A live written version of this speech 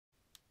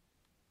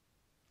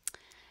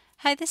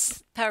Hi,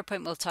 this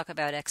PowerPoint will talk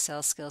about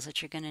Excel skills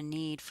that you're going to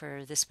need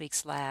for this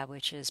week's lab,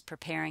 which is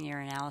preparing your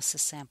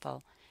analysis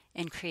sample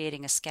and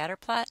creating a scatter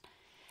plot.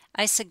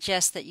 I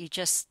suggest that you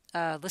just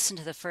listen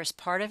to the first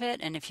part of it,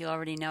 and if you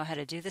already know how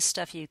to do this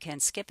stuff, you can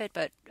skip it,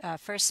 but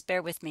first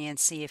bear with me and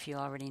see if you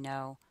already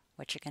know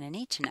what you're going to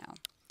need to know.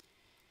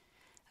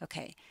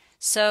 Okay,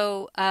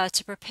 so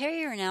to prepare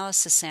your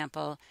analysis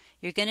sample,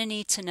 you're going to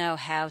need to know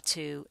how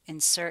to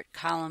insert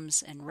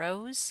columns and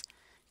rows,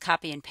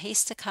 copy and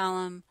paste a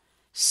column,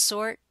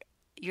 sort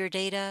your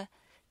data,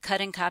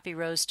 cut and copy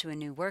rows to a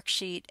new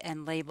worksheet,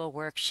 and label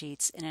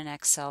worksheets in an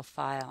Excel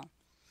file.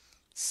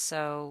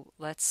 So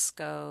let's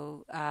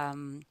go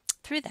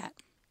through that.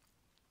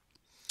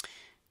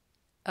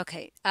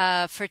 Okay,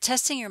 for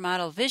testing your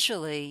model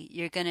visually,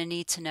 you're going to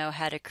need to know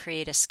how to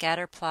create a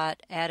scatter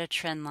plot, add a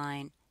trend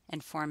line,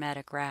 and format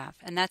a graph,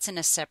 and that's in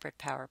a separate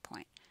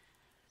PowerPoint.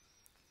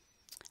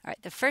 All right,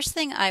 the first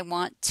thing I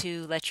want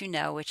to let you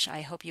know, which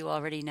I hope you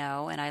already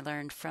know, and I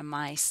learned from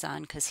my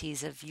son because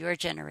he's of your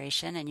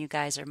generation and you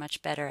guys are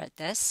much better at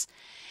this,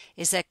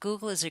 is that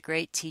Google is a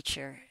great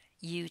teacher.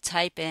 You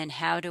type in,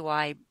 how do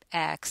I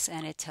X,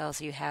 and it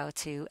tells you how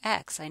to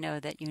X. I know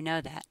that you know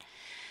that.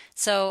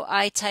 So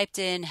I typed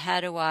in,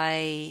 how do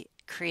I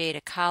create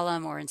a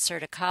column or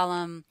insert a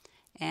column,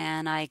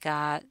 and I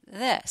got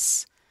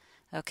this.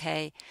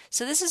 Okay,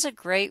 so this is a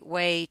great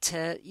way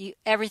to,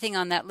 everything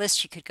on that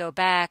list you could go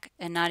back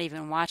and not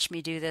even watch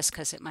me do this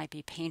because it might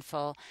be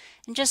painful,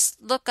 and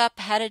just look up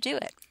how to do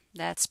it.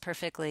 That's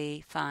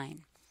perfectly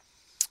fine.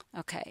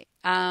 Okay,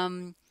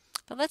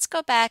 but let's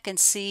go back and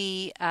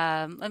see.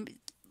 I'm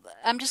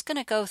just going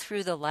to go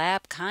through the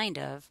lab kind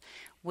of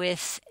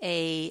with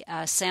a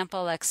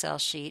sample Excel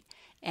sheet,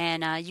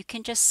 and you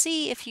can just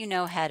see if you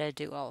know how to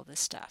do all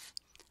this stuff.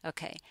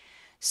 Okay.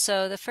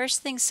 So the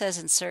first thing says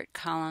insert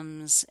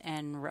columns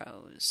and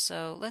rows.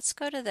 So let's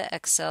go to the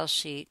Excel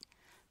sheet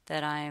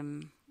that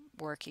I'm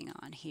working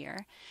on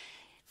here.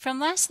 From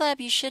last lab,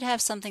 you should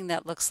have something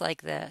that looks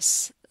like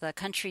this. The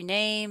country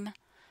name,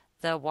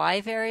 the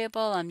Y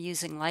variable, I'm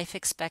using life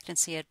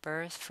expectancy at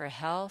birth for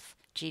health,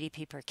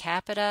 GDP per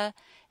capita,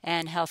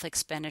 and health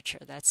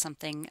expenditure. That's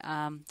something,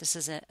 this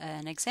is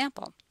an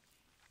example.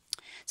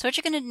 So what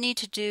you're going to need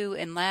to do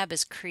in lab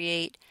is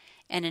create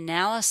an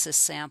analysis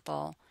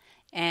sample.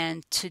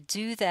 And to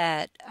do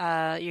that,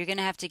 you're going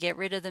to have to get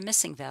rid of the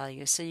missing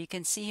values. So you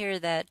can see here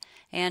that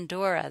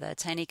Andorra, the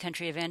tiny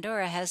country of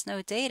Andorra, has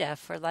no data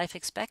for life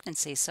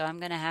expectancy. So I'm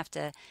going to have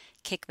to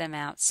kick them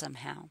out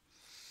somehow.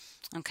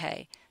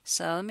 Okay,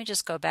 so let me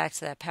just go back to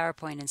that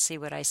PowerPoint and see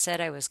what I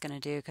said I was going to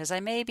do, because I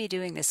may be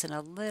doing this in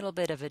a little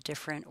bit of a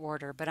different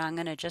order, but I'm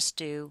going to just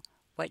do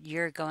what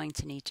you're going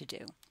to need to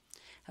do.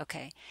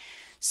 Okay,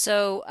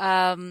 so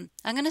I'm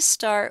going to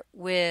start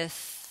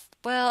with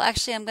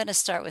I'm going to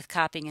start with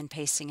copying and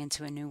pasting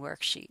into a new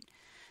worksheet.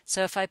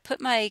 So if I put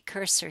my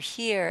cursor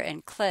here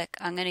and click,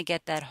 I'm going to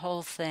get that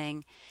whole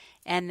thing,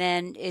 and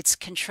then it's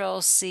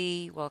Control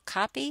C will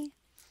copy,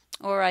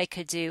 or I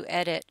could do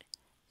Edit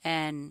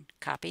and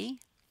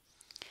copy.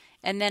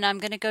 And then I'm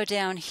going to go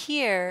down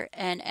here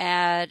and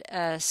add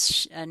a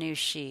new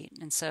sheet,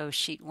 and so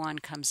sheet 1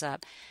 comes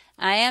up.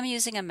 I am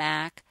using a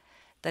Mac.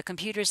 The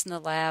computers in the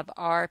lab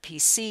are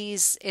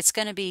PCs. It's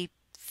going to be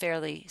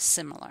fairly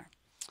similar.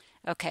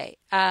 Okay,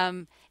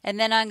 and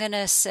then I'm going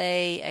to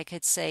say, I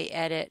could say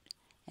edit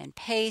and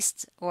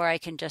paste, or I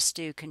can just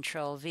do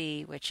Control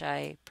V, which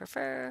I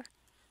prefer,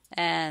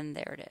 and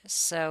there it is.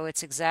 So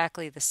it's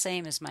exactly the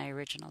same as my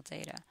original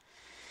data.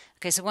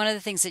 Okay, so one of the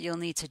things that you'll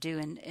need to do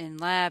in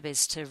lab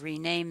is to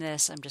rename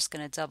this. I'm just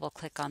going to double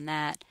click on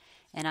that,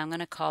 and I'm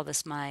going to call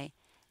this my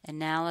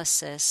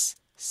analysis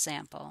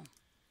sample.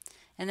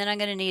 And then I'm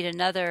going to need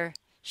another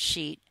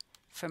sheet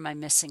for my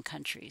missing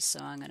countries,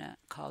 so I'm going to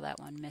call that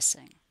one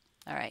missing.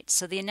 All right,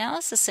 so the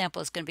analysis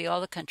sample is going to be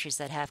all the countries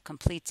that have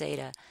complete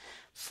data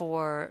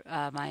for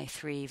my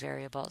 3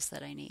 variables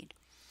that I need.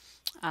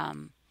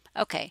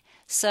 Okay,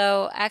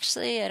 so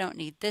actually I don't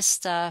need this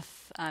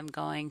stuff. I'm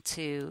going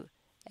to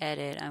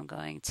edit. I'm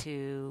going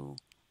to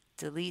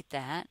delete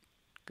that.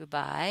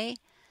 Goodbye.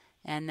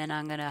 And then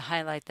I'm going to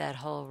highlight that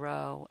whole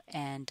row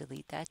and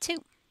delete that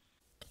too.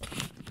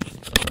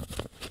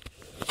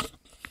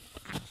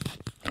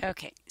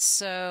 Okay,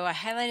 so I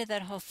highlighted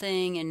that whole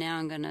thing, and now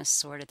I'm going to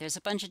sort it. There's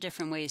a bunch of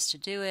different ways to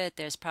do it.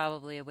 There's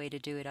probably a way to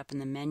do it up in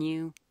the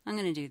menu. I'm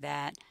going to do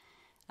that.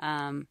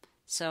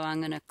 So I'm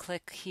going to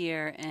click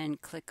here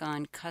and click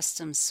on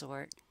Custom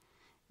Sort.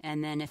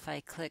 And then if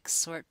I click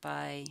Sort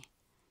by,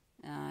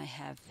 I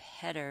have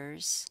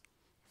headers.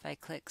 If I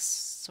click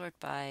Sort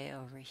by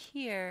over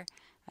here,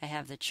 I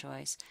have the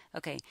choice.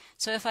 Okay,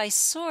 so if I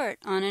sort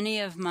on any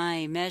of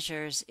my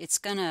measures, it's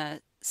going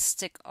to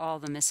stick all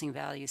the missing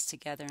values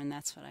together, and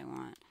that's what I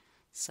want.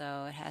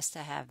 So it has to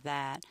have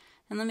that.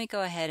 And let me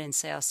go ahead and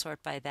say I'll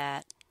sort by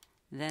that,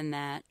 then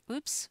that,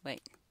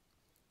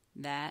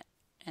 that,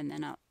 and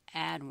then I'll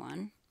add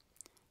one,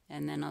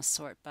 and then I'll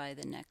sort by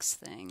the next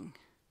thing,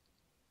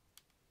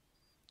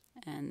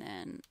 and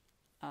then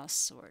I'll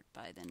sort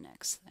by the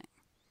next thing.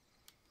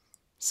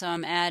 So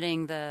I'm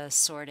adding the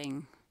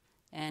sorting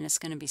and it's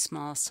going to be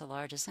smallest to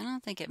largest. I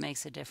don't think it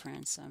makes a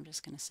difference, so I'm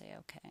just going to say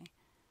okay.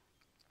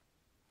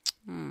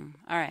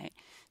 All right,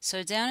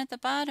 so down at the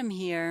bottom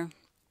here,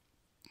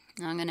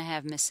 I'm going to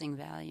have missing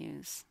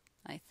values,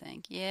 I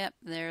think. Yep,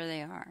 there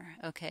they are.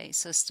 Okay,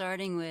 so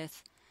starting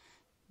with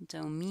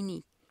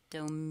Dominica.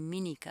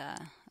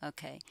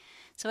 Okay,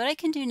 so what I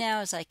can do now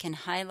is I can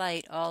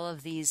highlight all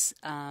of these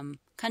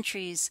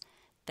countries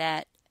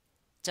that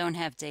don't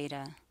have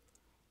data.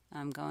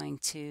 I'm going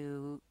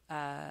to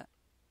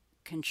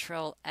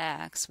Control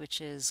X, which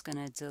is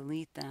going to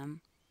delete them,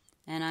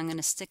 and I'm going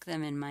to stick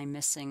them in my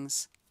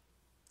missings.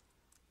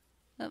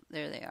 Oh,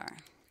 there they are.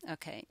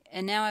 Okay,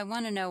 and now I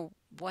want to know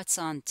what's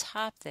on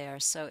top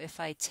there. So if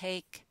I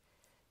take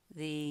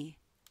the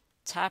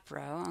top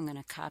row, I'm going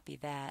to copy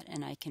that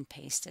and I can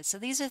paste it. So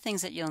these are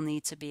things that you'll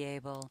need to be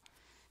able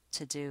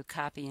to do,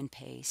 copy and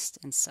paste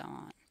and so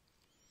on.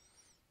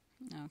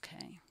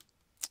 Okay.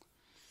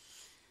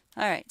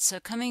 All right, so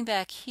coming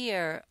back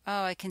here,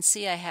 oh, I can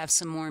see I have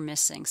some more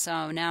missing.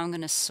 So now I'm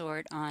going to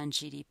sort on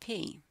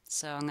GDP.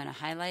 So I'm going to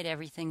highlight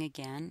everything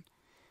again.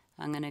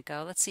 I'm going to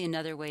go, let's see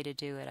another way to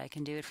do it. I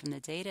can do it from the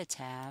Data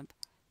tab,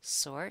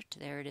 Sort,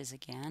 there it is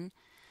again.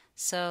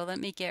 So let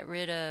me get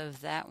rid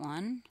of that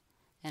one,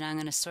 and I'm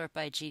going to sort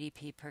by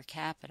GDP per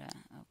capita.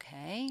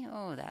 Okay,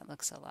 oh, that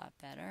looks a lot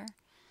better.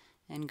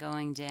 And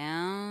going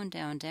down,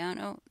 down, down,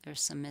 oh,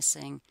 there's some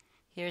missing.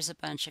 Here's a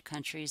bunch of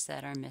countries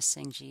that are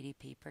missing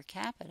GDP per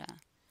capita.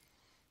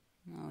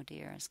 Oh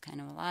dear, there's kind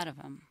of a lot of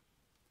them.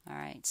 All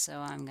right, so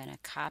I'm going to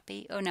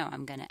copy, oh no,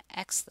 I'm going to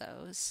X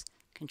those,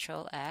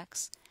 Control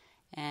X,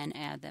 and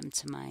add them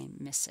to my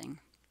missing.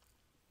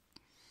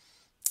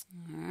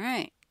 All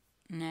right,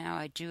 now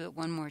I do it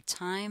one more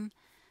time.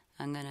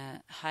 I'm going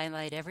to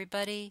highlight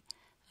everybody.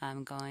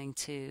 I'm going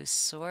to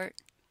sort,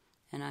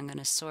 and I'm going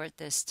to sort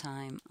this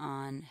time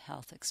on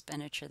health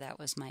expenditure. That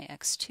was my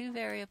X2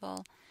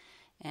 variable.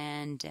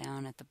 And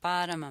down at the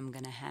bottom, I'm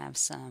going to have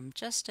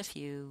just a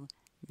few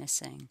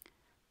missing.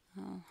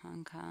 Oh,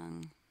 Hong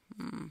Kong.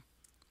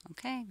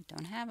 Okay,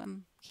 don't have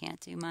them. Can't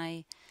do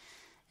my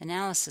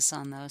analysis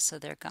on those, so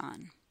they're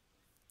gone.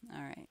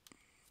 All right,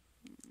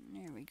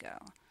 there we go.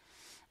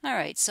 All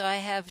right, so I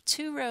have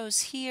 2 rows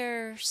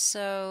here,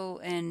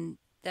 and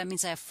that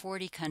means I have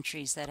 40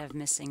 countries that have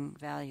missing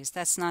values.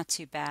 That's not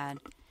too bad.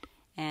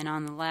 And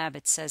on the lab,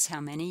 it says how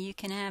many you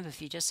can have.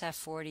 If you just have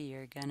 40,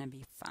 you're going to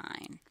be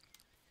fine.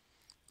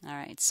 All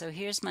right, so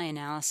here's my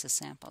analysis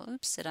sample.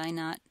 Oops, did I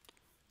not?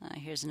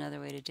 Here's another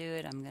way to do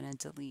it. I'm going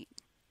to delete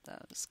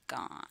those.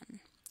 Gone.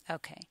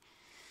 Okay,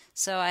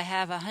 so I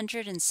have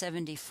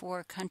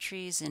 174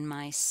 countries in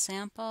my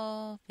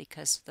sample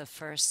because the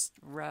first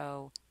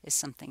row is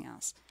something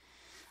else.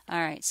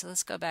 All right, so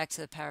let's go back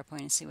to the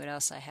PowerPoint and see what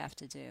else I have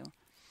to do.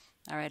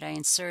 All right, I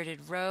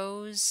inserted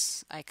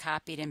rows. I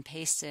copied and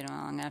pasted. Well,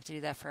 I'm going to have to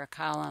do that for a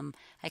column.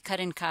 I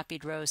cut and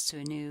copied rows to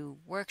a new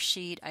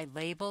worksheet. I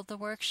labeled the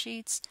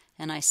worksheets,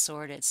 and I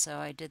sorted. So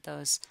I did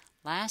those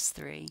last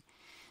 3.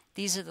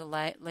 These are the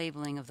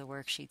labeling of the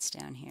worksheets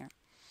down here.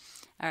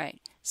 All right,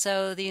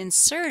 so the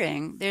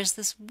inserting, there's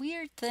this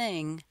weird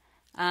thing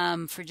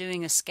for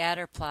doing a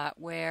scatter plot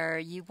where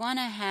you want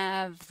to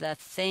have the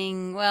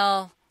thing,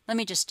 well, let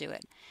me just do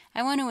it.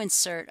 I want to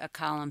insert a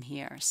column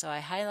here. So I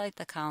highlight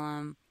the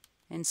column,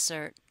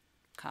 insert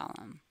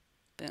column.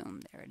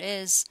 Boom, there it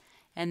is.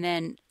 And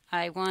then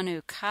I want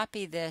to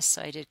copy this,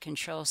 so I did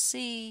Control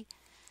C,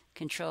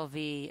 Control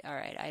V. All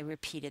right, I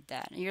repeated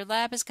that. Your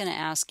lab is going to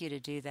ask you to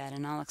do that,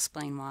 and I'll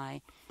explain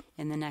why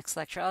in the next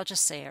lecture. I'll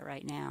just say it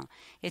right now.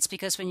 It's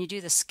because when you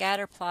do the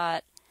scatter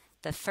plot,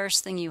 the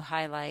first thing you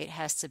highlight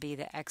has to be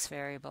the X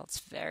variable. It's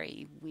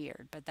very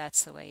weird, but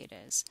that's the way it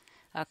is.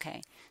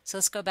 Okay, so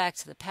let's go back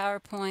to the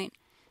PowerPoint.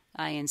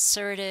 I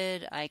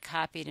inserted, I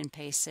copied and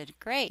pasted.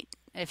 Great.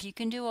 If you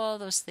can do all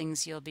those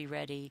things, you'll be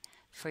ready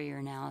for your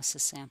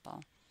analysis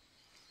sample.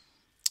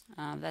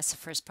 That's the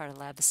first part of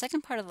the lab. The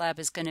second part of the lab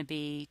is going to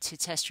be to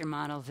test your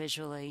model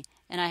visually,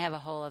 and I have a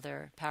whole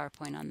other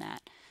PowerPoint on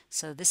that.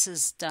 So this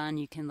is done.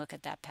 You can look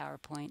at that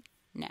PowerPoint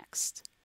next.